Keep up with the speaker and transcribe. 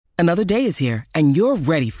Another day is here, and you're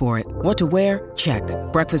ready for it. What to wear? Check.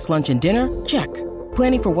 Breakfast, lunch, and dinner? Check.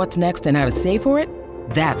 Planning for what's next and how to save for it?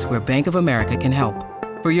 That's where Bank of America can help.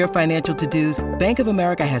 For your financial to-dos, Bank of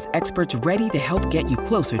America has experts ready to help get you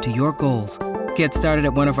closer to your goals. Get started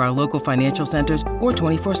at one of our local financial centers or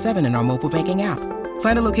 24/7 in our mobile banking app.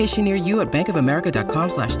 Find a location near you at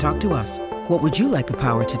bankofamerica.com/talktous. What would you like the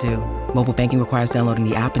power to do? Mobile banking requires downloading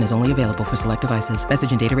the app and is only available for select devices.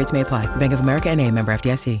 Message and data rates may apply. Bank of America N.A., member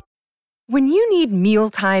FDIC. When you need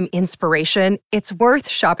mealtime inspiration, it's worth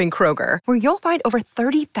shopping Kroger, where you'll find over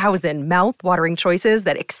 30,000 mouth-watering choices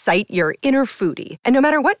that excite your inner foodie. And no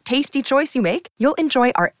matter what tasty choice you make, you'll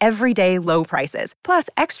enjoy our everyday low prices, plus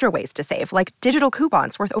extra ways to save, like digital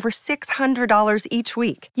coupons worth over $600 each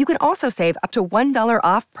week. You can also save up to $1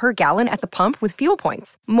 off per gallon at the pump with fuel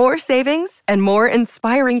points. More savings and more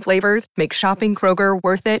inspiring flavors make shopping Kroger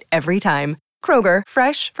worth it every time. Kroger,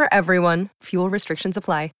 fresh for everyone. Fuel restrictions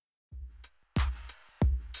apply.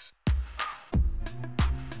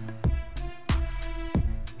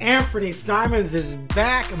 Anfernee Simons is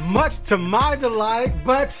back, much to my delight,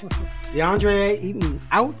 but DeAndre Ayton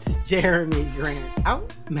out, Jeremy Grant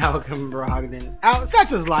out, Malcolm Brogdon out.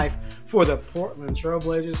 Such is life for the Portland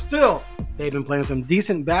Trailblazers. Still, they've been playing some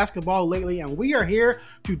decent basketball lately, and we are here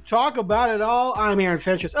to talk about it all. I'm Aaron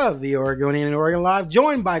Fentress of the Oregonian and Oregon Live,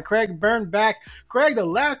 joined by Craig Burnback. Craig, the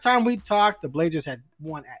last time we talked, the Blazers had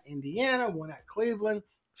won at Indiana, won at Cleveland.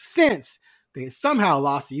 Since they somehow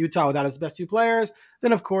lost to Utah without its best two players,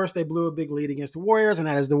 then, of course, they blew a big lead against the Warriors, and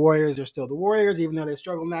that is the Warriors. They're still the Warriors, even though they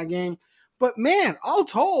struggled in that game. But, man, all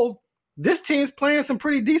told, this team's playing some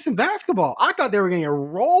pretty decent basketball. I thought they were going to get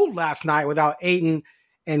rolled last night without Ayton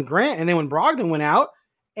and Grant, and then when Brogdon went out,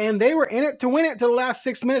 and they were in it to win it to the last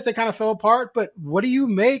 6 minutes, they kind of fell apart. But what do you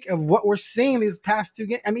make of what we're seeing these past two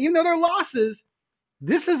games? I mean, even though they're losses,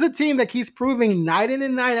 this is a team that keeps proving night in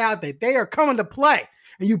and night out that they are coming to play.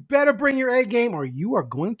 And you better bring your A game or you are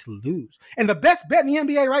going to lose. And the best bet in the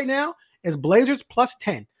NBA right now is Blazers plus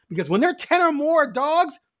 10. Because when they're 10 or more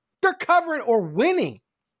dogs, they're covering or winning.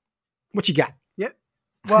 What you got? Yeah.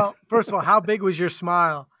 Well, first of all, how big was your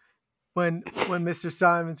smile when Mr.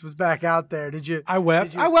 Simons was back out there? Did you? I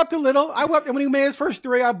wept. I wept a little. I wept. And when he made his first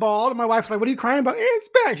three, I bawled. And my wife's like, what are you crying about? It's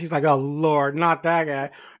back. She's like, oh, Lord, not that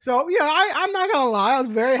guy. So, I'm not going to lie. I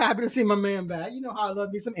was very happy to see my man back. You know how I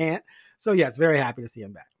love me some Ant. So, yes, very happy to see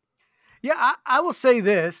him back. Yeah, I will say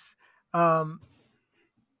this. They're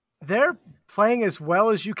playing as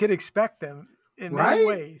well as you could expect them in many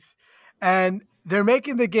ways. And they're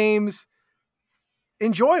making the games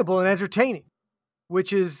enjoyable and entertaining,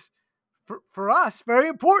 which is, for us, very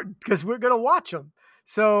important because we're going to watch them.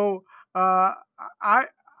 So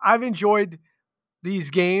I've enjoyed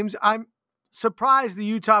these games. I'm surprised the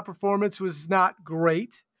Utah performance was not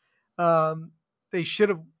great. They should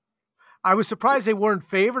have. I was surprised they weren't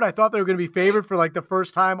favored. I thought they were going to be favored for like the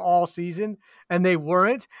first time all season, and they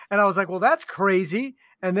weren't. And I was like, well, that's crazy.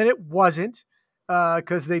 And then it wasn't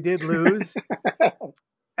because they did lose.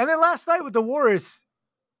 And then last night with the Warriors,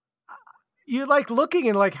 you're like looking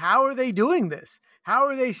and like, how are they doing this? How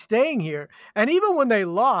are they staying here? And even when they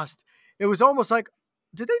lost, it was almost like,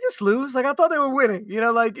 did they just lose? Like I thought they were winning.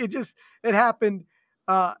 Like it happened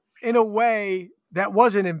in a way that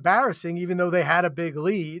wasn't embarrassing, even though they had a big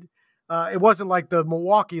lead. It wasn't like the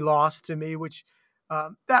Milwaukee loss to me, which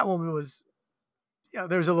that one was,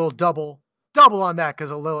 there was a little double on that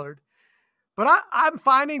because of Lillard. But I'm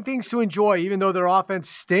finding things to enjoy. Even though their offense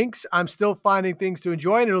stinks, I'm still finding things to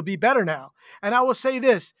enjoy, and it'll be better now. And I will say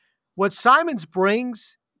this, what Simons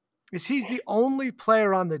brings is he's the only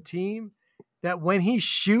player on the team that when he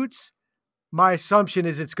shoots, my assumption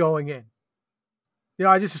is it's going in.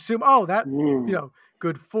 I just assume,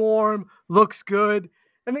 good form, looks good.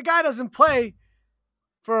 And the guy doesn't play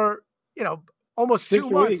for, almost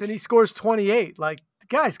 2 months and he scores 28. Like, the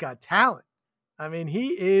guy's got talent. I mean, he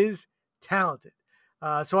is talented.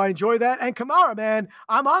 So I enjoy that. And Kamara, man,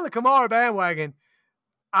 I'm on the Kamara bandwagon.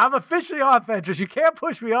 I'm officially on Fentress. You can't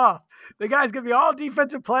push me off. The guy's going to be all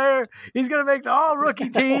defensive player. He's going to make the all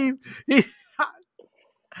rookie team.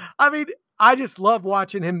 I just love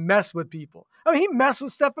watching him mess with people. He messed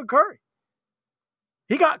with Stephen Curry.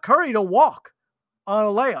 He got Curry to walk on a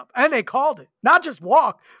layup, and they called it. Not just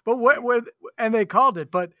walk, but and they called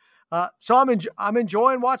it. But so I'm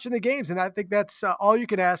enjoying watching the games, and I think that's all you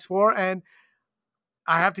can ask for. And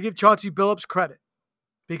I have to give Chauncey Billups credit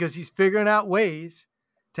because he's figuring out ways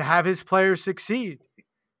to have his players succeed.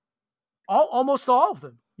 Almost all of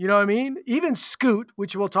them. You know what I mean? Even Scoot,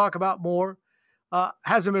 which we'll talk about more,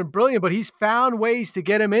 hasn't been brilliant, but he's found ways to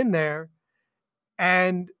get him in there,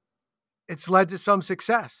 and it's led to some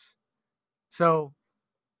success. So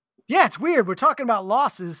Yeah, it's weird. We're talking about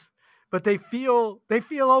losses, but they feel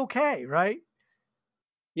okay, right?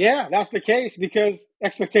 Yeah, that's the case because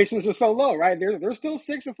expectations are so low, right? They're still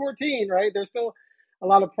 6-14, right? There's still a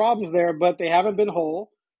lot of problems there, but they haven't been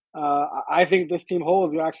whole. I think this team whole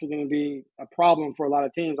is actually going to be a problem for a lot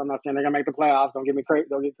of teams. I'm not saying they're going to make the playoffs. Don't get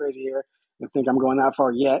crazy here and think I'm going that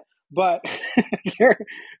far yet. But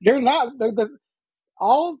they're not. They're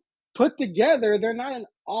all put together. They're not an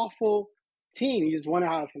awful team. You just wonder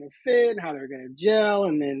how it's going to fit, and how they're going to gel,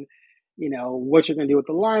 and then what you're going to do with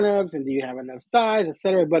the lineups, and do you have enough size,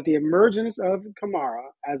 etc. But the emergence of Kamara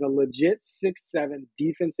as a legit 6'7"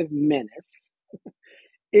 defensive menace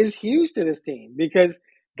is huge to this team because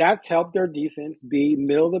that's helped their defense be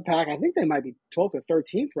middle of the pack. I think they might be 12th or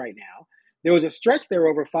 13th right now. There was a stretch there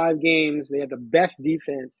over 5 games. They had the best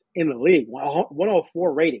defense in the league,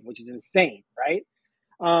 104 rating, which is insane, right?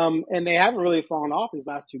 And they haven't really fallen off these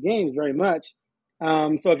last 2 games very much.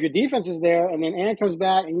 So if your defense is there and then Ant comes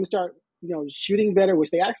back and you start, shooting better,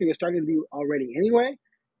 which they actually are starting to do already anyway,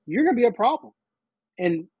 you're going to be a problem.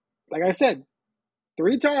 And like I said,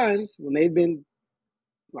 3 times when they've been,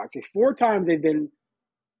 well, actually 4 times they've been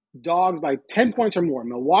dogs by 10 points or more: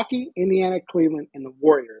 Milwaukee, Indiana, Cleveland, and the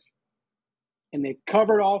Warriors. And they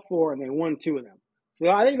covered all 4 and they won 2 of them. So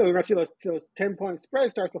I think we're going to see those 10-point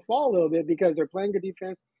spreads start to fall a little bit because they're playing good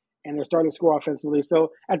defense and they're starting to score offensively.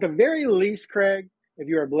 So at the very least, Craig, if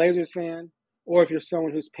you're a Blazers fan or if you're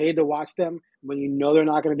someone who's paid to watch them when you know they're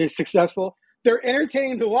not going to be successful, they're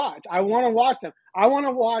entertaining to watch. I want to watch them. I want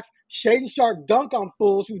to watch Shaden Sharp dunk on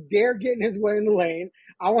fools who dare get in his way in the lane.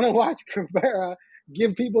 I want to watch Cabrera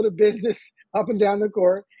give people the business up and down the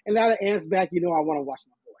court. And now that Ant's back, I want to watch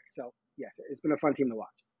my boy. So, yes, it's been a fun team to watch.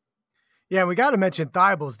 Yeah, we got to mention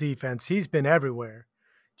Thibel's defense. He's been everywhere,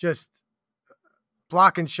 just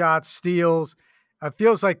blocking shots, steals. It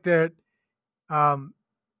feels like that.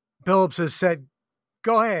 Billups has said,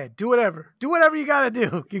 "Go ahead, do whatever you got to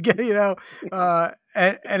do." You get,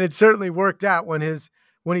 and it certainly worked out when he's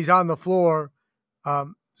on the floor.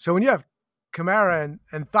 So when you have Kamara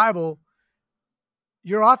and Thibault,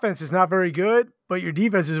 your offense is not very good, but your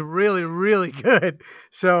defense is really, really good.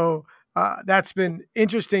 So that's been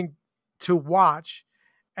interesting to watch.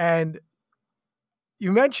 And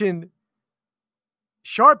you mentioned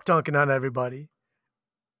Sharp dunking on everybody.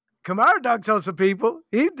 Kamara dunked on some people.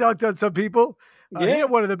 He dunked on some people. He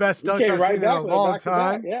had one of the best dunks I've seen in a long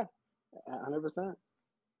time. Yeah, 100%.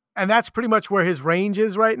 And that's pretty much where his range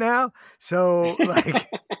is right now. So,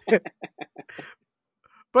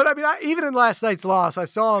 but I mean, even in last night's loss, I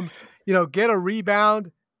saw him, get a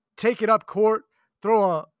rebound, take it up court,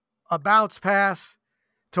 throw a bounce pass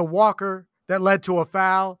to Walker that led to a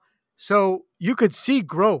foul. So you could see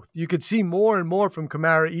growth. You could see more and more from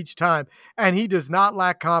Kamara each time, and he does not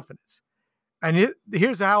lack confidence. And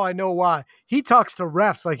here's how I know why. He talks to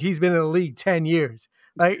refs like he's been in the league 10 years.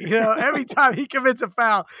 Every time he commits a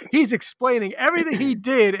foul, he's explaining everything he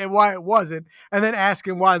did and why it wasn't, and then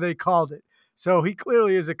asking why they called it. So he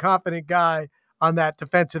clearly is a confident guy on that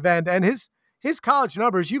defensive end. And his college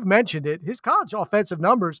numbers, you've mentioned it, his college offensive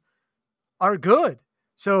numbers are good.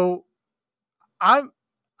 So I'm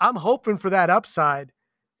hoping for that upside,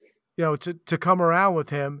 to come around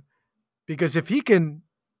with him, because if he gave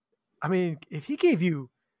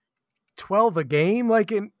you 12 a game, I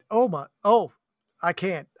can't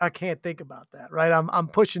think about that, right? I'm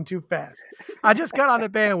pushing too fast. I just got on the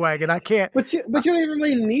bandwagon. I can't. But you don't even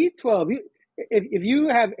really need 12. If you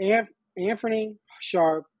have Anfernee,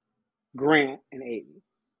 Sharp, Grant, and Ayton,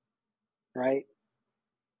 right?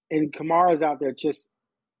 And Kamara's out there just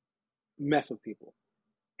mess with people.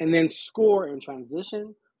 And then score in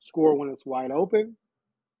transition, score when it's wide open.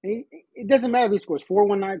 It doesn't matter if he scores 4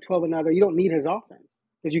 one night, 12 another. You don't need his offense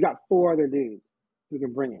because you got 4 other dudes who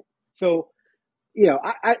can bring it. So,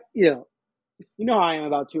 I how I am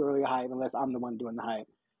about too early hype unless I'm the one doing the hype.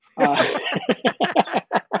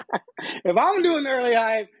 If I'm doing the early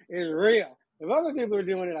hype, it's real. If other people are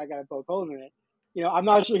doing it, I got to poke holes in it. I'm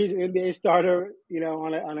not sure he's an NBA starter,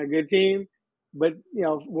 on a good team. But,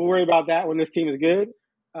 we'll worry about that when this team is good.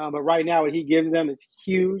 But right now, what he gives them is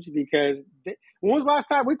huge because when was the last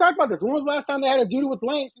time – we talked about this. When was the last time they had a dude with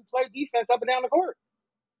length who played defense up and down the court?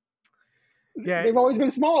 Yeah. They've always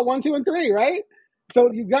been small, 1, 2, and 3, right? So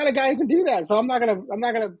you got a guy who can do that. So I'm not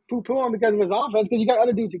gonna poo-poo him because of his offense because you got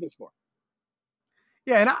other dudes who can score.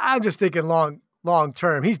 Yeah, and I'm just thinking long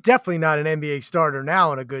term. He's definitely not an NBA starter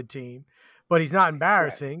now on a good team, but he's not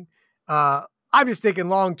embarrassing. Right. I'm just thinking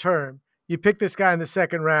long term. You pick this guy in the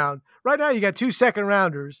second round. Right now, you got 2 second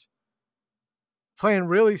rounders playing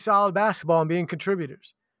really solid basketball and being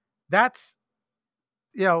contributors. That's,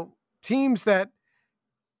 teams that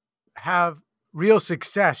have real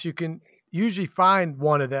success, you can usually find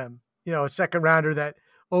one of them, a second rounder that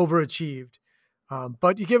overachieved.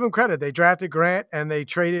 But you give them credit. They drafted Grant and they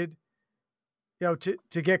traded, to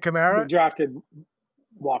get Kamara. They drafted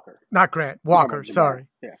Walker. Not Grant, Walker, sorry.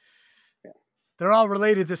 Yeah. They're all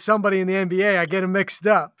related to somebody in the NBA. I get them mixed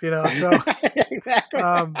up, so. Exactly.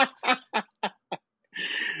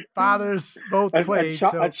 Fathers both played.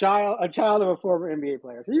 A child of a former NBA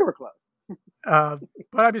player. So you were close.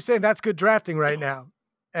 But I'm just saying that's good drafting right now.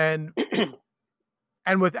 And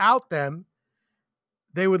without them,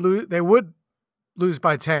 they would lose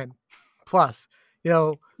by 10 plus,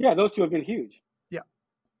 Yeah, those two have been huge. Yeah.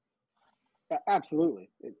 Absolutely.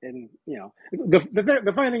 And,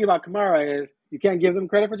 the funny thing about Kamara is you can't give them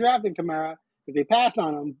credit for drafting Kamara because they passed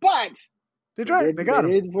on him, but they got him.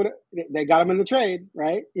 They got him in the trade,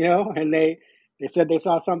 right? And they said they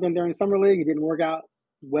saw something during Summer League. It didn't work out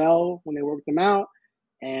well when they worked them out,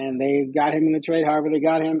 and they got him in the trade however they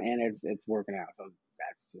got him, and it's working out. So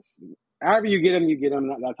that's just however you get him.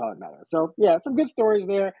 That's all that matters. So yeah, some good stories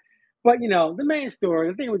there, but the main story,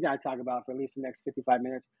 the thing we got to talk about for at least the next 55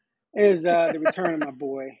 minutes, is the return of my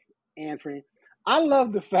boy Anfernee. I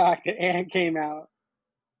love the fact that Ant came out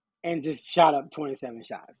and just shot up 27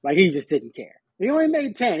 shots. Like he just didn't care. He only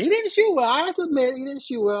made 10. He didn't shoot well. I have to admit, he didn't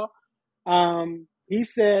shoot well. He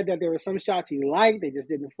said that there were some shots he liked, they just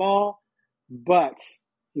didn't fall. But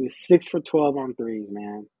he was 6 for 12 on threes,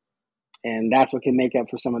 man. And that's what can make up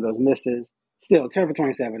for some of those misses. Still, 10 for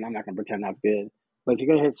 27, I'm not going to pretend that's good. But if you're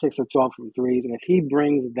going to hit 6 of 12 from threes, and if he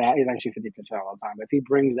brings that, he's actually 50% all the time, but if he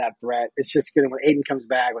brings that threat, it's just going to, when Aiden comes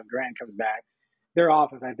back, when Grant comes back, their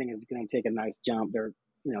offense, I think, is going to take a nice jump.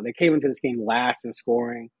 They came into this game last in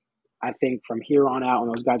scoring. I think from here on out, when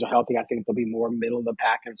those guys are healthy, I think they'll be more middle of the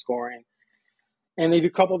pack in scoring. And if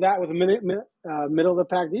you couple that with a middle of the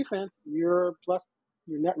pack defense, your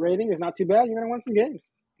net rating is not too bad. You're going to win some games.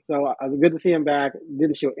 So it was good to see him back.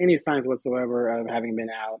 Didn't show any signs whatsoever of having been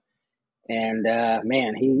out. And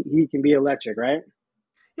man, he can be electric, right?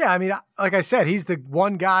 Yeah, I mean, like I said, he's the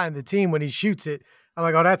one guy on the team when he shoots it, I'm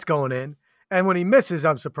like, oh, that's going in. And when he misses,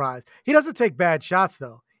 I'm surprised. He doesn't take bad shots,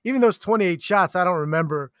 though. Even those 28 shots, I don't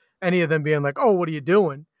remember any of them being like, oh, what are you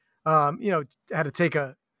doing? Had to take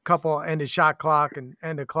a couple end of shot clock and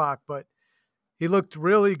end of clock, but he looked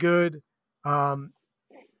really good. And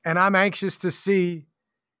I'm anxious to see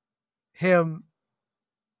him,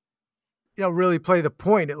 really play the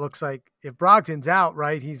point. It looks like if Brogdon's out,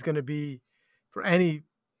 right, he's going to be for any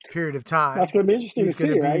period of time. That's going to be interesting to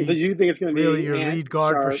see, right? Do you think it's going to be really your lead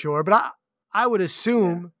guard for sure? But I would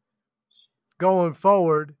assume going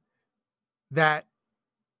forward that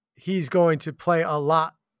he's going to play a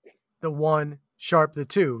lot the 1, Sharp the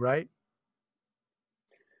 2, right?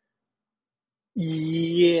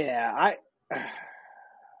 Yeah,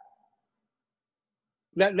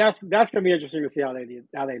 that's going to be interesting to see how they do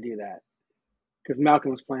that, because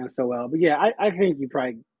Malcolm was playing so well. But yeah, I think you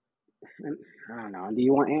probably, I don't know. Do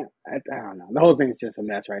you want Ant? I don't know. The whole thing's just a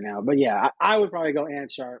mess right now. But yeah, I would probably go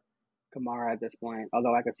Ant, Sharp, Kamara at this point.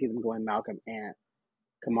 Although I could see them going Malcolm, Ant,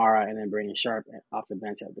 Kamara, and then bringing Sharp off the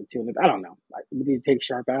bench at the 2. I don't know. Do you take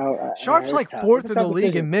Sharp out? Sharp's like tough. 4th in the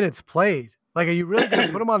league in minutes played. Like, are you really going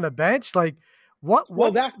to put him on the bench? Like, what?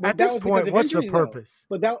 At this point, what's the purpose?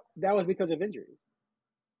 But that was because of injuries.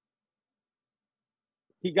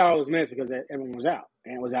 He got all those minutes because everyone was out.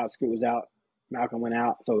 Ant was out, Scoot was out, Malcolm went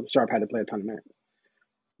out, so Sharp had to play a ton of minutes.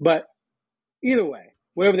 But either way,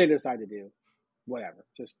 whatever they decide to do, whatever.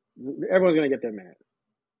 Just everyone's going to get their minutes.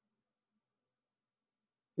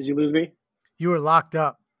 Did you lose me? You were locked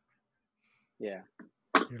up. Yeah.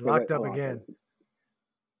 You're locked up again.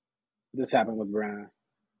 This happened with Brianna.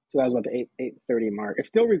 So that was about the 8:30 mark. It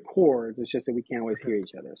still records. It's just that we can't always hear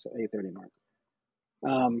each other. So 8:30 mark.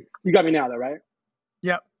 You got me now, though, right?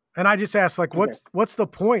 Yep. And I just asked, like, what's the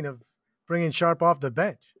point of bringing Sharp off the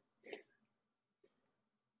bench?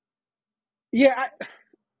 Yeah,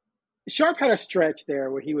 Sharp had a stretch there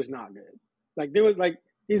where he was not good. Like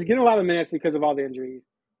he's getting a lot of minutes because of all the injuries,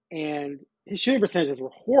 and his shooting percentages were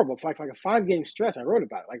horrible for like a 5-game stretch. I wrote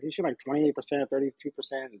about it. Like he shot like 28%, 32%,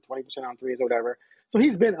 and 20% on threes or whatever. So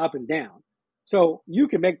he's been up and down. So you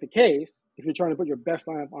can make the case if you're trying to put your best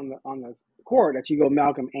lineup on the court that you go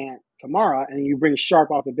Malcolm, Ant, Kamara, and you bring Sharp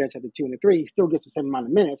off the bench at the 2 and the 3. He still gets the same amount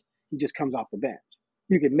of minutes. He just comes off the bench.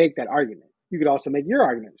 You could make that argument. You could also make your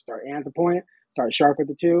argument. Start Ant at the point, start Sharp at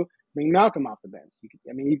the 2, bring Malcolm off the bench.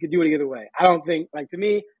 You could do it either way. I don't think, to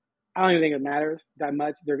me, I don't even think it matters that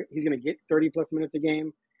much. He's going to get 30-plus minutes a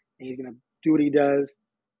game, and he's going to do what he does.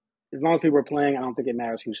 As long as people are playing, I don't think it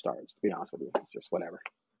matters who starts, to be honest with you. It's just whatever.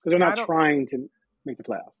 Because they're not trying to make the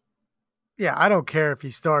playoffs. Yeah, I don't care if he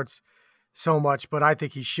starts so much, but I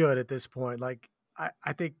think he should at this point. Like,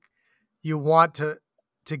 I think you want to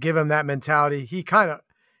give him that mentality. He kind of,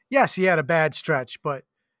 yes, he had a bad stretch, but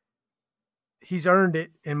he's earned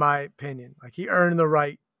it, in my opinion. Like, he earned the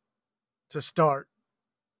right to start.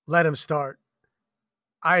 Let him start.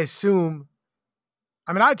 I assume,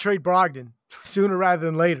 I'd trade Brogdon sooner rather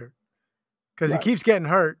than later because Right. he keeps getting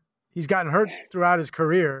hurt. He's gotten hurt throughout his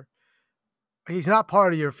career. He's not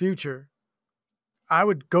part of your future. I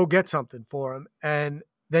would go get something for him, and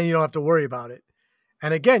then you don't have to worry about it.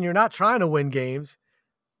 And again, you're not trying to win games.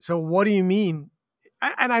 So what do you mean?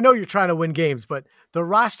 And I know you're trying to win games, but the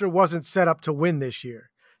roster wasn't set up to win this year.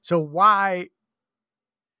 So why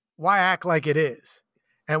act like it is?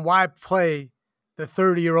 And why play the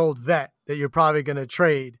 30-year-old vet that you're probably going to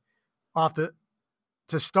trade to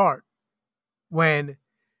start when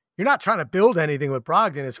you're not trying to build anything with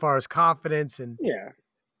Brogdon as far as confidence? And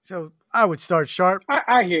so I would start Sharp.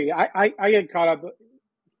 I hear you. I get caught up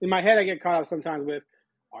in my head. I get caught up sometimes with,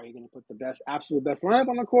 are you going to put the absolute best lineup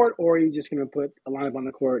on the court, or are you just going to put a lineup on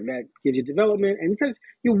the court that gives you development? And because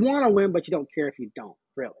you want to win, but you don't care if you don't,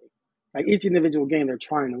 really. Like, each individual game, they're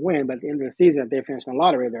trying to win, but at the end of the season, if they finish in the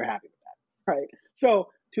lottery, they're happy with that, right? So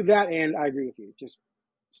to that end, I agree with you. Just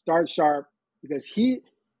start Sharp, because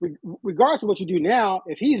regardless of what you do now,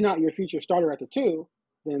 if he's not your future starter at the 2,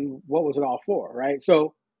 then what was it all for, right?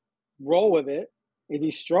 So roll with it. If he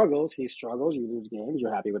struggles, you lose games,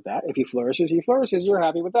 you're happy with that. If he flourishes, you're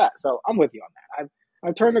happy with that. So I'm with you on that.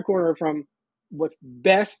 I've turned the corner from what's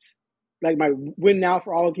best, like my win now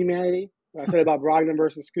for all of humanity. I said about Brogdon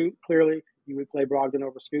versus Scoot. Clearly, you would play Brogdon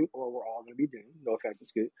over Scoot, or we're all going to be doomed. No offense to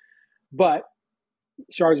Scoot. But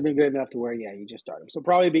Sharp's been good enough to where, you just start him. So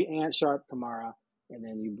probably be Ant, Sharp, Kamara, and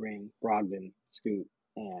then you bring Brogdon, Scoot,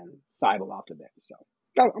 and Thibault off the bench. So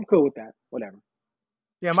I'm cool with that. Whatever.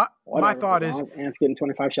 Yeah, my thought is Ant's getting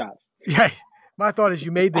 25 shots. Yeah, my thought is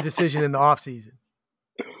you made the decision in the offseason.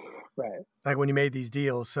 Right. Like when you made these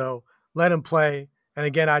deals. So let him play. And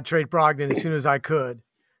again, I'd trade Brogdon as soon as I could.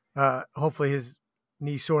 Hopefully his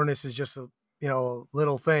knee soreness is just a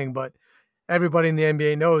little thing, but everybody in the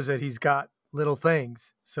NBA knows that he's got little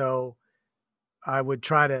things. So I would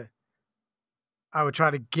try to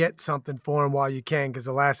get something for him while you can, because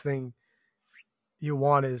the last thing you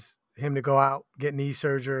want is him to go out, get knee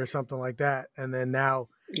surgery or something like that. And then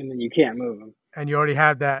you can't move him. And you already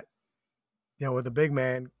had that, with a big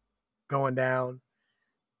man going down,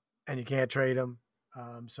 and you can't trade him.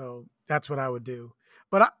 So that's what I would do.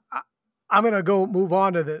 But I'm going to move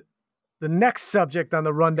on to the next subject on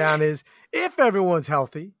the rundown is, if everyone's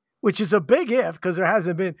healthy, which is a big if because there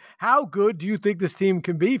hasn't been, how good do you think this team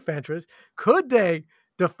can be, Fentress? Could they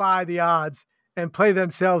defy the odds and play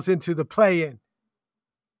themselves into the play-in?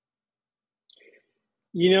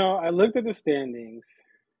 I looked at the standings,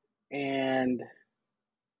 and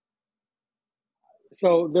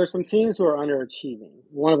so there's some teams who are underachieving,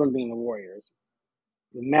 one of them being the Warriors.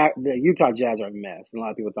 The Utah Jazz are a mess, and a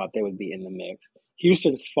lot of people thought they would be in the mix.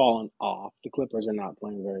 Houston's fallen off. The Clippers are not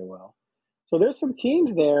playing very well. So there's some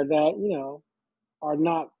teams there that, are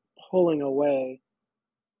not pulling away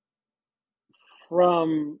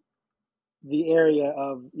from the area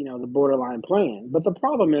of, the borderline playing. But the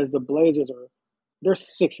problem is the Blazers they're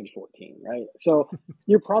 6-14, right? So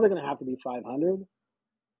you're probably going to have to be 500.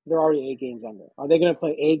 They're already 8 games under. Are they going to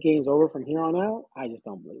play 8 games over from here on out? I just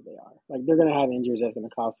don't believe they are. Like, they're going to have injuries that's going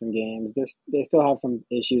to cost them games. They still have some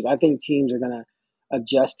issues. I think teams are going to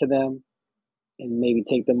adjust to them and maybe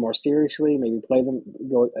take them more seriously, maybe play them,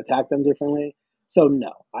 go attack them differently. So,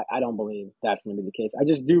 no, I don't believe that's going to be the case. I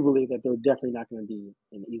just do believe that they're definitely not going to be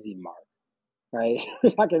an easy mark, right?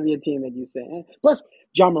 They're not going to be a team that you say, Plus,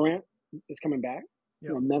 John Morant is coming back.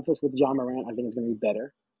 Yep. Memphis with John Morant, I think, is going to be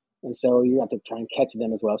better. And so you have to try and catch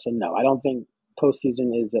them as well. So, no, I don't think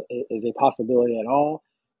postseason is a possibility at all,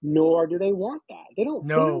 nor do they want that. They don't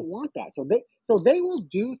want that. So they will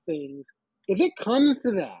do things. If it comes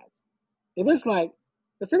to that, if it's like,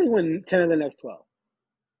 let's say they win 10 of the next 12,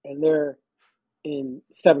 and they're in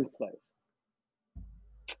 7th place,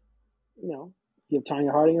 give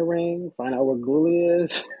Tanya Harding a ring, find out where Gouli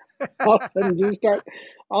is. all of a sudden, do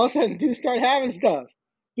start having stuff.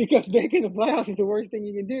 Because making the playoffs is the worst thing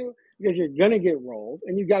you can do, because you're going to get rolled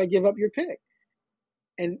and you got to give up your pick.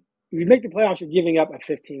 And if you make the playoffs, you're giving up a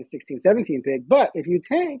 15, 16, 17 pick. But if you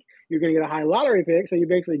tank, you're going to get a high lottery pick. So you're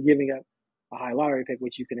basically giving up a high lottery pick,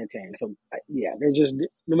 which you can attain. So, yeah, there's just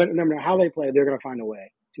no matter how they play, they're going to find a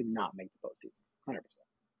way to not make the postseason. 100%.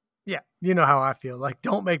 Yeah, you know how I feel. Like,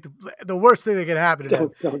 don't make the worst thing that could happen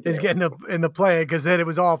to them is getting in the play, because then it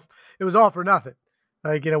was all for nothing.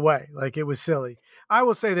 like in a way, like it was silly. I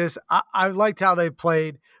will say this. I liked how they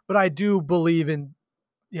played, but I do believe in,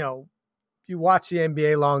 you watch the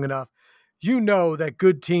NBA long enough, that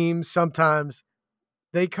good teams sometimes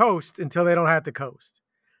they coast until they don't have to coast.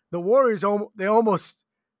 The Warriors, they almost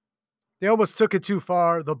took it too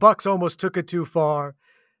far. The Bucks almost took it too far,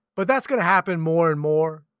 but that's going to happen more and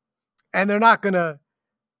more. And they're going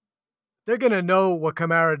to know what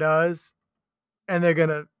Kamara does, and they're going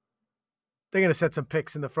to set some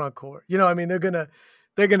picks in the front court.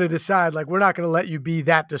 They're going to decide, like, we're not going to let you be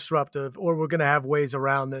that disruptive, or we're going to have ways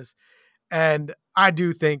around this. And I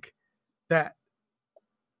do think that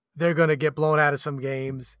they're going to get blown out of some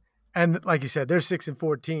games. And like you said, they're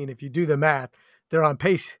 6-14. If you do the math, they're on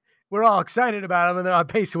pace. We're all excited about them, and they're on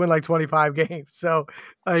pace to win like 25 games. So,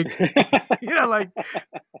 like, like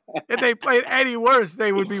if they played any worse,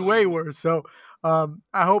 they would be way worse. So I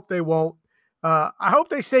hope they won't. I hope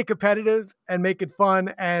they stay competitive and make it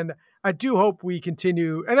fun. And I do hope we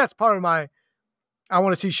continue. And that's part of I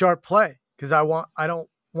want to see Sharp play, because I don't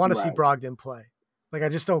want to see Brogdon play. Like, I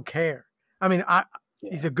just don't care. I mean,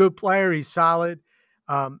 he's a good player. He's solid.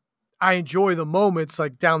 I enjoy the moments,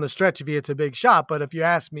 like down the stretch if he hits a big shot. But if you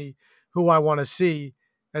ask me who I want to see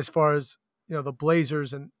as far as, the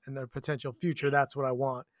Blazers and their potential future, that's what I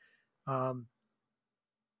want.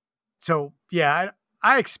 So, yeah,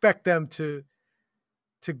 I expect them to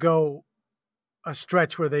go a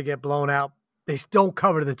stretch where they get blown out. They don't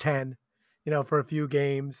cover the 10, for a few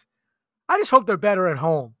games. I just hope they're better at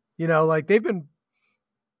home. Like they've been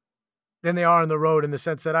than they are on the road, in the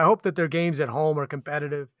sense that I hope that their games at home are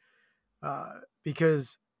competitive,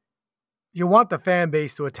 because you want the fan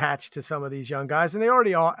base to attach to some of these young guys, and they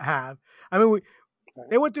already all have. I mean,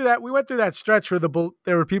 we went through that stretch where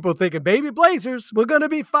there were people thinking, baby Blazers, we're going to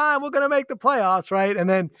be fine. We're going to make the playoffs, right? And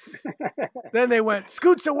then they went,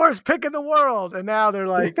 Scoot's the worst pick in the world. And now they're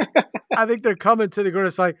like, I think they're coming to the grid.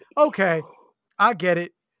 It's like, okay, I get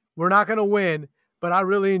it. We're not going to win, but I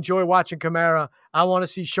really enjoy watching Kamara. I want to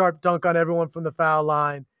see Sharp dunk on everyone from the foul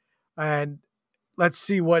line. And let's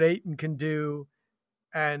see what Ayton can do,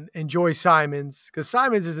 and enjoy Simons, because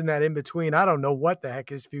Simons is in that in-between. I don't know what the heck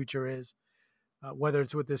his future is, whether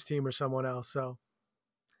it's with this team or someone else. So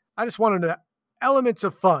I just wanted elements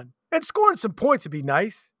of fun. And scoring some points would be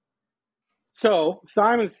nice. So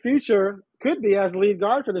Simon's future could be as lead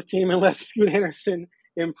guard for this team, unless Scoot Henderson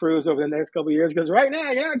improves over the next couple of years. Because right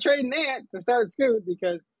now, you're not trading Ant to start Scoot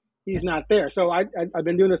because he's not there. So I've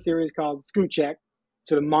been doing a series called Scoot Check,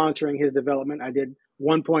 sort of monitoring his development. I did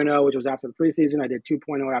 1.0, which was after the preseason. I did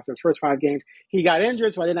 2.0 after his first 5 games. He got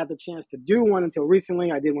injured, so I didn't have the chance to do one until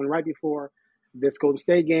recently. I did one right before this Golden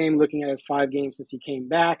State game, looking at his 5 games since he came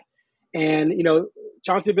back. And,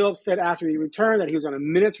 Chauncey Billups said after he returned that he was on a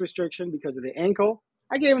minutes restriction because of the ankle.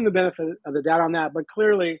 I gave him the benefit of the doubt on that, but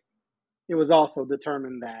clearly it was also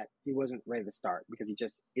determined that he wasn't ready to start, because he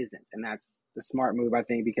just isn't. And that's the smart move, I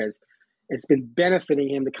think, because it's been benefiting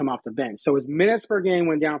him to come off the bench. So his minutes per game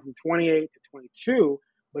went down from 28 to 22,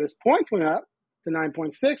 but his points went up to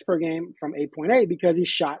 9.6 per game from 8.8 because he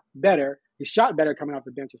shot better. He shot better coming off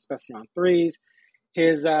the bench, especially on threes.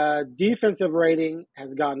 His defensive rating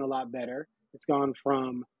has gotten a lot better. It's gone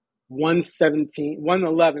from 111,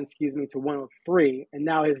 to 103. And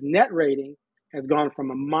now his net rating has gone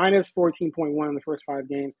from a minus 14.1 in the first 5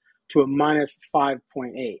 games to a minus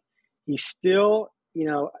 5.8. He's still,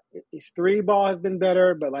 his 3 ball has been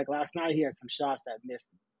better, but like last night, he had some shots that missed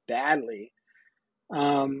badly.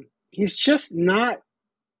 He's just not,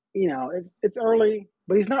 it's early,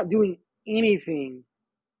 but he's not doing anything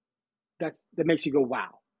that makes you go,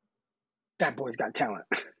 wow, that boy's got talent.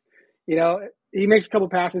 He makes a couple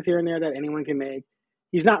passes here and there that anyone can make.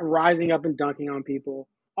 He's not rising up and dunking on people.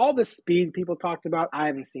 All the speed people talked about, I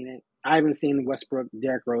haven't seen it. I haven't seen the Westbrook,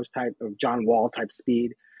 Derrick Rose type of John Wall type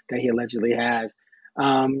speed that he allegedly has.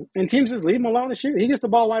 And teams just leave him alone to shoot. He gets the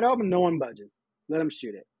ball wide open, no one budges. Let him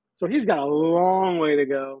shoot it. So he's got a long way to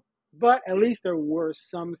go. But at least there were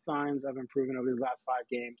some signs of improvement over these last 5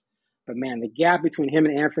 games. But, man, the gap between him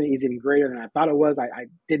and Anfernee is even greater than I thought it was. I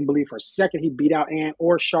didn't believe for a second he'd beat out Ant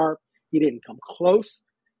or Sharp. He didn't come close.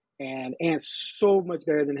 And Ant's so much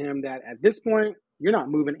better than him that at this point, you're not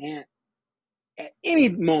moving Ant at any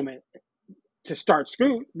moment to start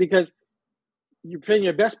Scoot, because you're playing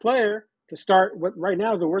your best player to start what right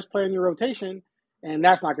now is the worst player in your rotation, and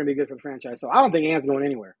that's not going to be good for the franchise. So I don't think Ant's going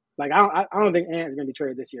anywhere. Like, I don't think Ant is going to be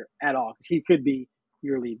traded this year at all, because he could be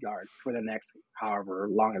your lead guard for the next however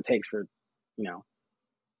long it takes for,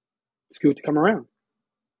 Scoot to come around.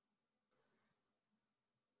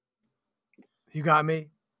 You got me?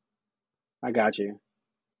 I got you.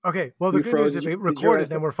 Okay, well, the good news is if it recorded,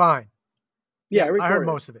 then we're fine. Yeah, I heard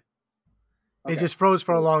most of it. Okay. It just froze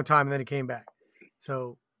for a long time and then it came back.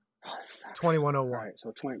 So 21:01. All right,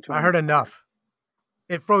 so 20. I heard enough.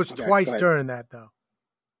 It froze Okay, twice during that though.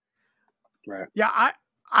 Right. Yeah, I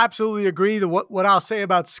absolutely agree. What I'll say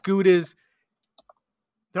about Scoot is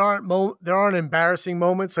there aren't embarrassing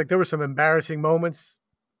moments. Like there were some embarrassing moments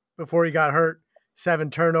before he got hurt.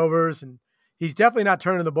 7 turnovers, and he's definitely not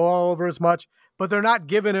turning the ball over as much. But they're not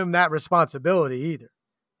giving him that responsibility either.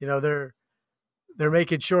 You know, they're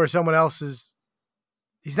making sure someone else is.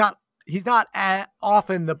 He's not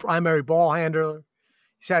often the primary ball handler.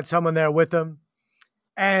 He's had someone there with him,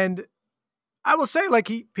 and I will say, like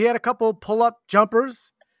he had a couple pull-up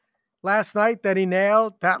jumpers last night that he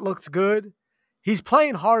nailed. That looks good. He's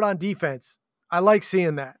playing hard on defense. I like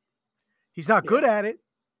seeing that. He's not good at it.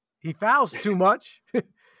 He fouls too much,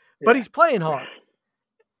 but he's playing hard.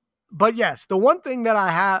 But yes, the one thing that I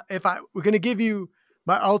have, we're going to give you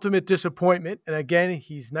my ultimate disappointment, and again,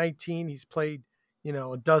 he's 19. He's played,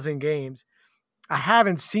 a dozen games. I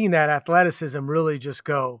haven't seen that athleticism really just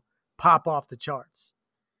go pop off the charts.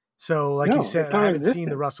 So, like you said, I haven't seen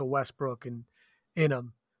the Russell Westbrook in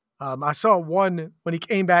him. I saw one when he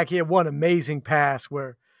came back. He had one amazing pass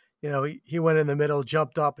where, he went in the middle,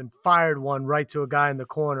 jumped up, and fired one right to a guy in the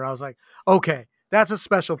corner. I was like, okay, that's a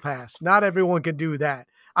special pass. Not everyone can do that.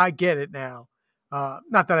 I get it now.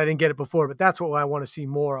 Not that I didn't get it before, but that's what I want to see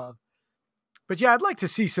more of. But yeah, I'd like to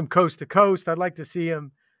see some coast to coast. I'd like to see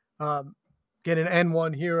him get an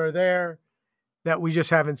N1 here or there that we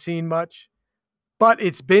just haven't seen much. But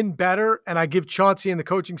it's been better, and I give Chauncey and the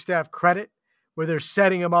coaching staff credit where they're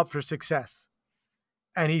setting him up for success.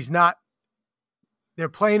 And he's not – they're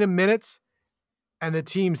playing him minutes, and the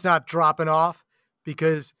team's not dropping off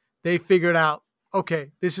because they figured out,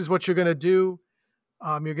 okay, this is what you're going to do.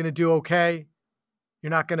 You're going to do okay. You're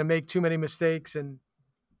not going to make too many mistakes. And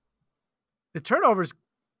the turnovers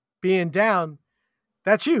being down,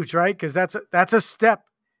 that's huge, right? Because that's a step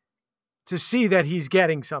to see that he's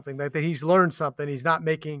getting something, that he's learned something. He's not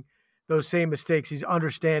making those same mistakes. He's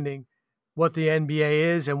understanding what the NBA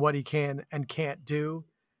is and what he can and can't do.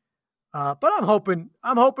 But I'm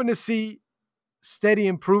hoping to see steady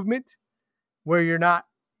improvement where you're not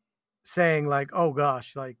saying like, oh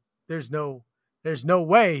gosh, like there's no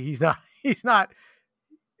way he's not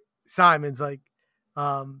Simons. Like,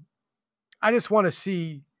 I just want to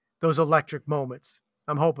see those electric moments.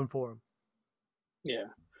 I'm hoping for him. Yeah.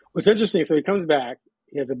 What's interesting, so he comes back.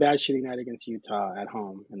 He has a bad shooting night against Utah at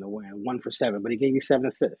home in the win, 1 for 7, but he gave you 7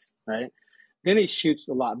 assists, right? Then he shoots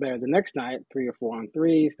a lot better the next night, 3 or 4 on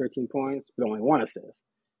threes, 13 points, but only 1 assist.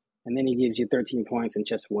 And then he gives you 13 points and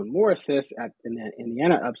just 1 more assist in the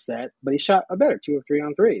Indiana upset, but he shot a better 2 of 3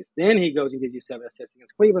 on threes. Then he goes and gives you 7 assists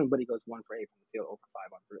against Cleveland, but he goes 1 for 8 from the field, over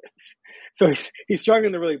 5 on threes. So he's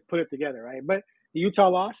struggling to really put it together, right? But the Utah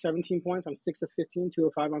lost 17 points on 6 of 15, 2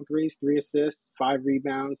 of 5 on threes, 3 assists, 5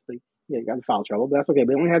 rebounds. But yeah, he got in foul trouble, but that's okay.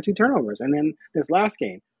 But he only had 2 turnovers. And then this last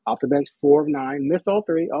game, off the bench, 4 of 9, missed all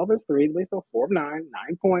of his threes, but he's still 4 of 9, 9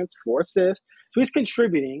 points, 4 assists. So he's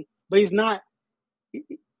contributing, but he's not.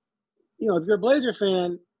 If you're a Blazer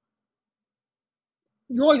fan,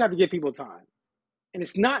 you always have to give people time. And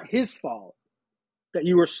it's not his fault that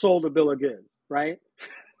you were sold a bill of goods, right?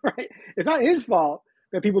 Right? It's not his fault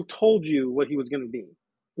that people told you what he was going to be.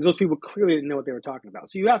 Because those people clearly didn't know what they were talking about.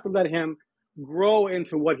 So you have to let him grow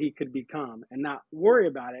into what he could become and not worry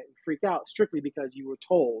about it and freak out strictly because you were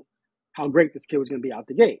told how great this kid was going to be out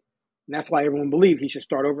the gate. And that's why everyone believed he should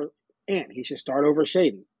start over Ant. He should start over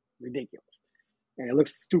Shaden. Ridiculous. And it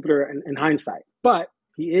looks stupider in hindsight. But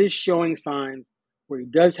he is showing signs where he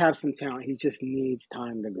does have some talent. He just needs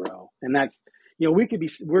time to grow. And that's, I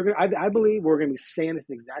believe we're going to be saying this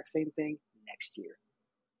exact same thing next year,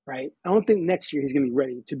 right? I don't think next year he's going to be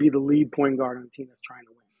ready to be the lead point guard on a team that's trying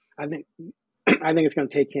to win. I think it's going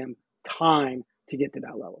to take him time to get to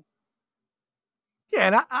that level. Yeah,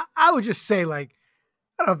 and I would just say, like,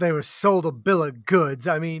 I don't know if they were sold a bill of goods.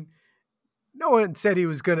 I mean, no one said he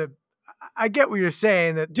was going to. I get what you're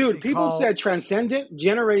saying. That dude, people said transcendent,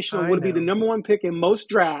 generational would be the number 1 pick in most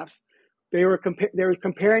drafts. They were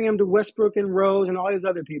comparing him to Westbrook and Rose and all these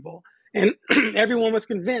other people. And everyone was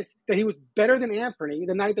convinced that he was better than Anfernee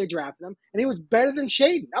the night they drafted him, and he was better than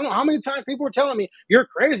Shaden. I don't know how many times people were telling me, you're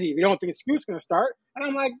crazy if you don't think Scoot's going to start. And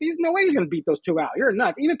I'm like, there's no way he's going to beat those 2 out. You're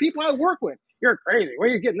nuts. Even people I work with, you're crazy. Where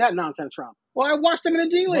are you getting that nonsense from? Well, I watched him in the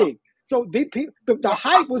G League. So the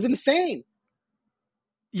hype was insane.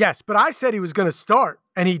 Yes, but I said he was going to start,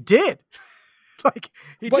 and he did.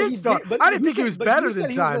 He did start. I didn't think he was better than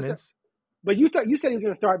Simons. But you said he was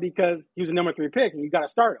going to start because he was a number 3 pick, and you got to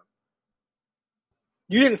start him.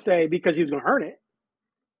 You didn't say because he was going to earn it.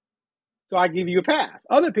 so I give you a pass.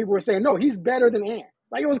 Other people were saying, no, he's better than Ant.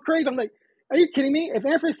 Like, it was crazy. I'm like, are you kidding me? If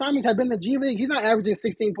Anfernee Simons had been in the G League, he's not averaging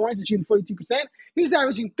 16 points and shooting 42%. He's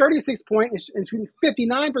averaging 36 points and shooting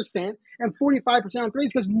 59% and 45% on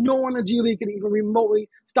threes because no one in the G League can even remotely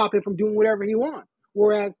stop him from doing whatever he wants.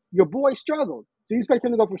 Whereas your boy struggled. So you expect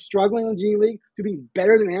him to go from struggling in the G League to being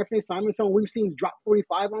better than Anfernee Simons, someone we've seen drop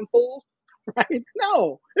 45 on fools, right?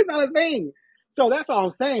 No, it's not a thing. So that's all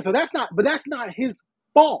I'm saying. So that's not his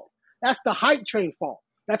fault. That's the hype train fault.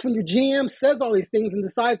 That's when your GM says all these things and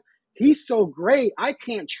decides he's so great, I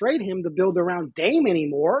can't trade him to build around Dame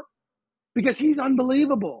anymore because he's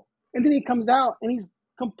unbelievable. And then he comes out and he's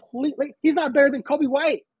not better than Kobe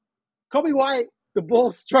White. Kobe White, the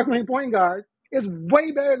Bulls' struggling point guard, is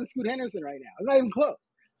way better than Scoot Henderson right now. It's not even close.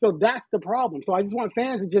 So that's the problem. So I just want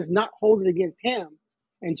fans to just not hold it against him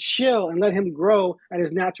and chill and let him grow at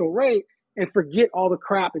his natural rate and forget all the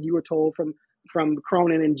crap that you were told from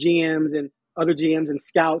Cronin and GMs and other GMs and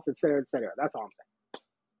scouts, et cetera, et cetera. That's all I'm saying.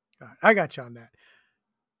 All right, I got you on that.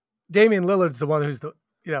 Damian Lillard's the one who's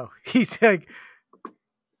he's like,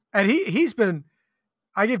 and he's been,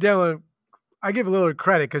 I give Lillard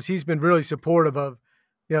credit because he's been really supportive of,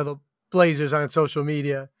 the Blazers on social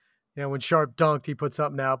media. When Sharp dunked, he put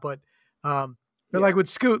something out, but like with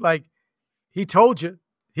Scoot, like he told you,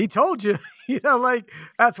 like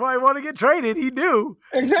that's why he wanted to get traded. He knew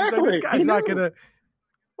exactly. Like, this guy's not gonna.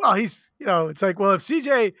 Well, he's it's like, well, if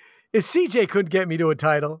CJ couldn't get me to a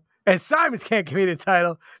title and Simons can't get me to the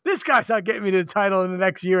title, this guy's not getting me to the title in the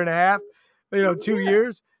next year and a half, 2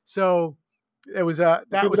 years. So it was that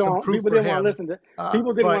was some proof for him.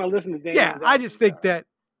 People didn't want to listen to Damian. Yeah, I just think that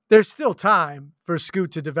there's still time for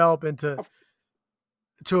Scoot to develop into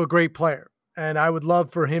a great player. And I would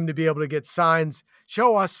love for him to be able to get signs,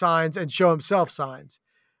 show us signs, and show himself signs.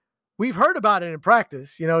 We've heard about it in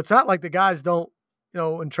practice. It's not like the guys don't,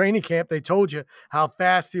 in training camp, they told you how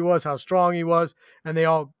fast he was, how strong he was, and they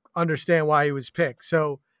all understand why he was picked.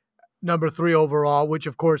 So number 3 overall, which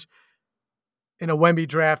of course in a Wemby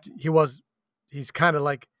draft, he's kind of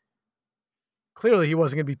like, clearly he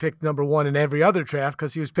wasn't going to be picked number 1 in every other draft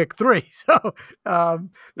because he was picked 3. So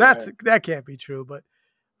that can't be true, but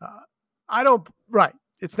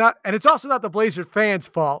it's not, and it's also not the Blazers fans'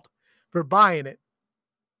 fault for buying it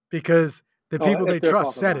because the people they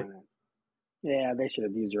trust said it. Yeah, they should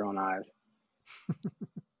have used their own eyes.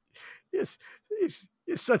 Yes,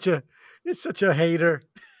 you're such a hater.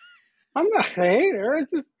 I'm not a hater.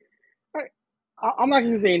 It's just I'm not going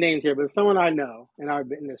to use any names here, but if someone I know in our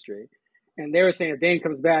industry, and they were saying if Dame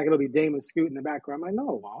comes back, it'll be Dame and Scoot in the background. I'm like,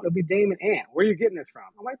 no, it won't. It'll be Dame and Ant. Where are you getting this from?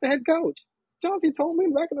 I'm like, the head coach. Chauncey told me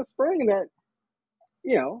back in the spring that,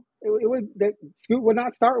 that Scoot would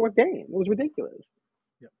not start with Dame. It was ridiculous.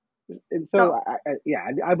 Yep. And so,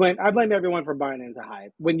 I blame everyone for buying into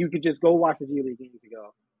hype when you could just go watch the G League games and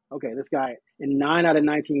go, okay, this guy in 9 out of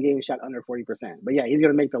 19 games shot under 40%. But yeah, he's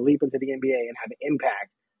going to make the leap into the NBA and have an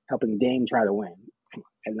impact helping Dame try to win. Come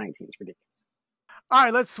on, at 19, it's ridiculous. All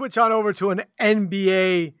right, let's switch on over to an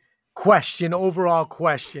NBA overall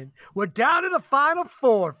question. We're down to the Final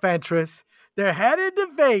Four, Fentress. They're headed to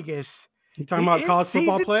Vegas. You talking about college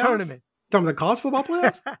football playoffs? Tournament. Talking about the college football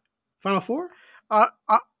playoffs? Final Four?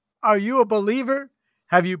 Are you a believer?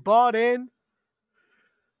 Have you bought in?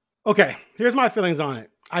 Okay, here's my feelings on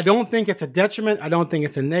it. I don't think it's a detriment. I don't think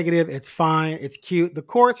it's a negative. It's fine. It's cute. The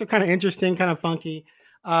courts are kind of interesting, kind of funky,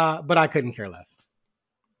 but I couldn't care less.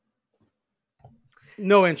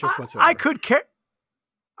 No interest whatsoever.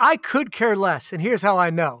 I could care less, and here's how I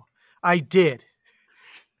know. I did.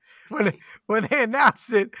 When they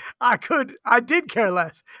announced it, I did care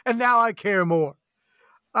less, and now I care more.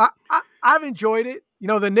 I've enjoyed it.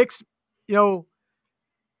 The Knicks,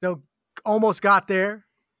 almost got there.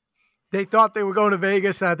 They thought they were going to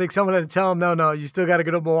Vegas, and I think someone had to tell them, no, you still got to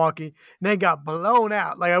go to Milwaukee. And then got blown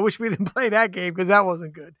out. Like, I wish we didn't play that game because that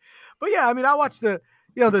wasn't good. But yeah, I mean, I watched the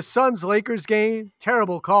Suns-Lakers game.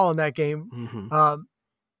 Terrible call in that game. Mm-hmm.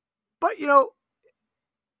 But,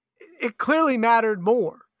 it clearly mattered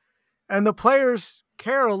more. And the players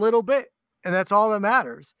care a little bit, and that's all that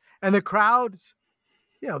matters. And the crowds,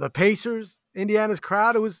 the Pacers, Indiana's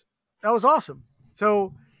crowd, that was awesome.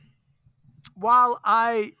 So while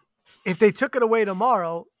if they took it away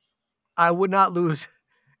tomorrow, I would not lose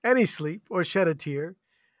any sleep or shed a tear.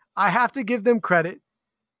 I have to give them credit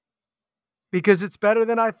because it's better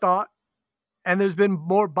than I thought, and there's been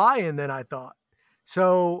more buy-in than I thought.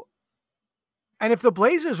 So, and if the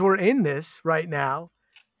Blazers were in this right now,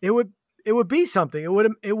 it would be something.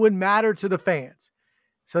 It would matter to the fans.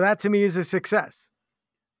 So that to me is a success.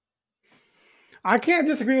 I can't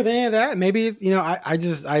disagree with any of that. Maybe it's, I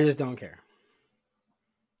just don't care.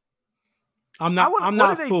 I'm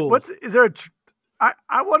not fooled.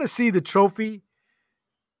 I want to see the trophy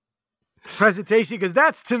presentation, because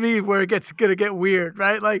that's, to me, where it gets gonna get weird,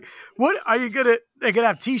 right? Like, what are you gonna? They're gonna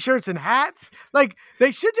have T-shirts and hats. Like,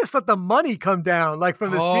 they should just let the money come down, like,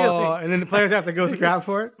 from the ceiling, and then the players have to go scrap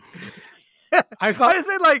for it. I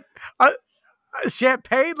said, like,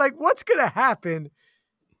 champagne. Like, what's gonna happen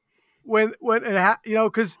when it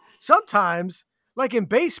because sometimes, like in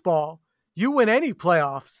baseball, you win any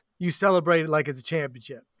playoffs, you celebrate it like it's a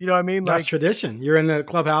championship. You know what I mean? That's tradition. You're in the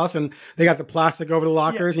clubhouse and they got the plastic over the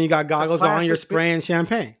lockers and you got goggles on, you're spraying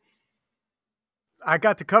champagne. I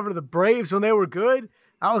got to cover the Braves when they were good.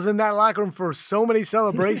 I was in that locker room for so many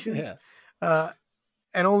celebrations.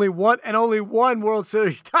 And only one World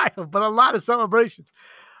Series title, but a lot of celebrations.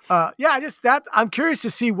 I'm curious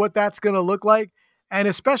to see what that's going to look like. And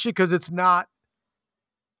especially because it's on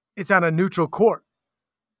a neutral court.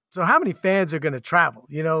 So how many fans are going to travel?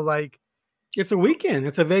 It's a weekend.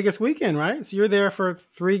 It's a Vegas weekend, right? So you're there for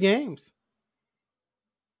 3 games.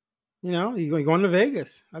 You're going to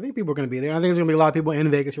Vegas. I think people are going to be there. I think there's going to be a lot of people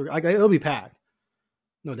in Vegas. It'll be packed.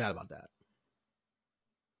 No doubt about that.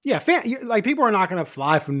 Yeah, people are not going to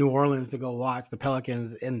fly from New Orleans to go watch the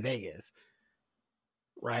Pelicans in Vegas,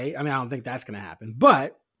 right? I mean, I don't think that's going to happen.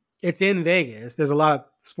 But it's in Vegas. There's a lot of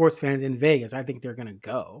sports fans in Vegas. I think they're going to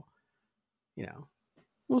go.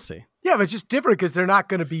 We'll see. Yeah, but it's just different because they're not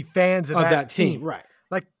going to be fans of that team. Right.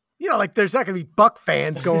 Like there's not going to be Buck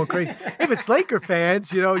fans going crazy. If it's Laker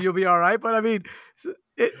fans, you'll be all right. But I mean,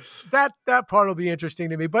 that part will be interesting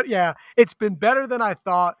to me. But yeah, it's been better than I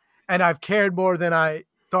thought, and I've cared more than I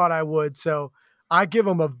thought I would. So I give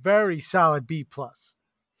them a very solid B+.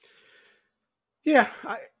 Yeah,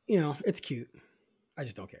 it's cute. I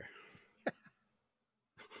just don't care.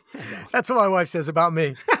 That's what my wife says about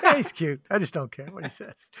me. Hey, he's cute. I just don't care what he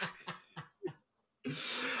says.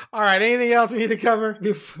 All right. Anything else we need to cover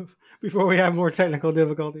before we have more technical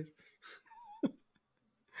difficulties? Are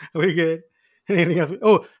we good? Anything else?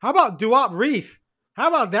 How about Duop Reith? How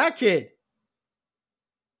about that kid?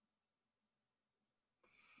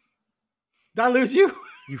 Did I lose you?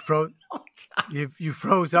 You froze. You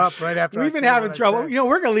froze up right after. We've been having trouble.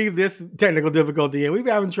 We're gonna leave this technical difficulty in. We've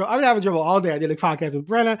been having trouble. I've been having trouble all day. I did a podcast with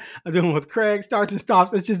Brenna. I'm doing it with Craig. Starts and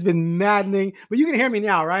stops. It's just been maddening. But you can hear me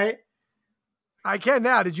now, right? I can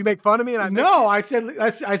now. Did you make fun of me? No, I said,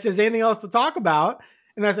 is anything else to talk about?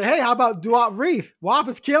 And I said, hey, how about Duop Reith? WAP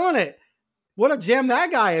is killing it. What a gem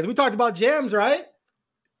that guy is. We talked about gems, right?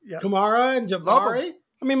 Yeah. Kamara and Jabari.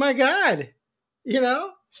 I mean, my God.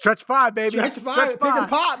 Stretch 5, baby. Stretch 5. Pick and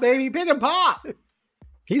pop, baby. Pick and pop.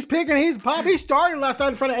 He's picking. He's pop. He started last night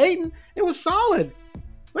in front of Ayton. It was solid.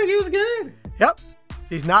 He was good. Yep.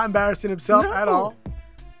 He's not embarrassing himself at all.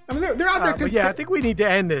 I mean, they're out there. But yeah, I think we need to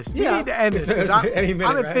end this. We need to end this because I'm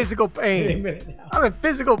in physical pain. Any minute now. I'm in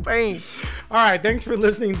physical pain. All right. Thanks for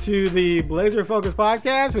listening to the Blazer Focus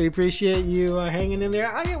podcast. We appreciate you hanging in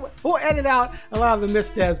there. We'll edit out a lot of the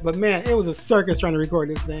missteps, but man, it was a circus trying to record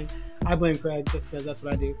this thing. I blame Craig just because that's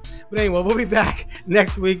what I do. But anyway, we'll be back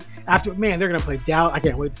next week after. Man, they're going to play Dallas. I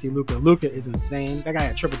can't wait to see Luka. Luka is insane. That guy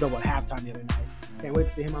had triple-double at halftime the other night. Can't wait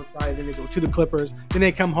to see him on Friday. Then they go to the Clippers. Then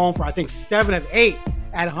they come home for, I think, 7 of 8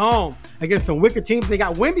 at home against some wicked teams. They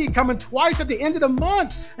got Wemby coming twice at the end of the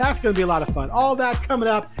month. That's going to be a lot of fun. All that coming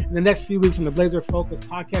up in the next few weeks on the Blazer Focus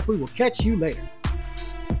podcast. We will catch you later.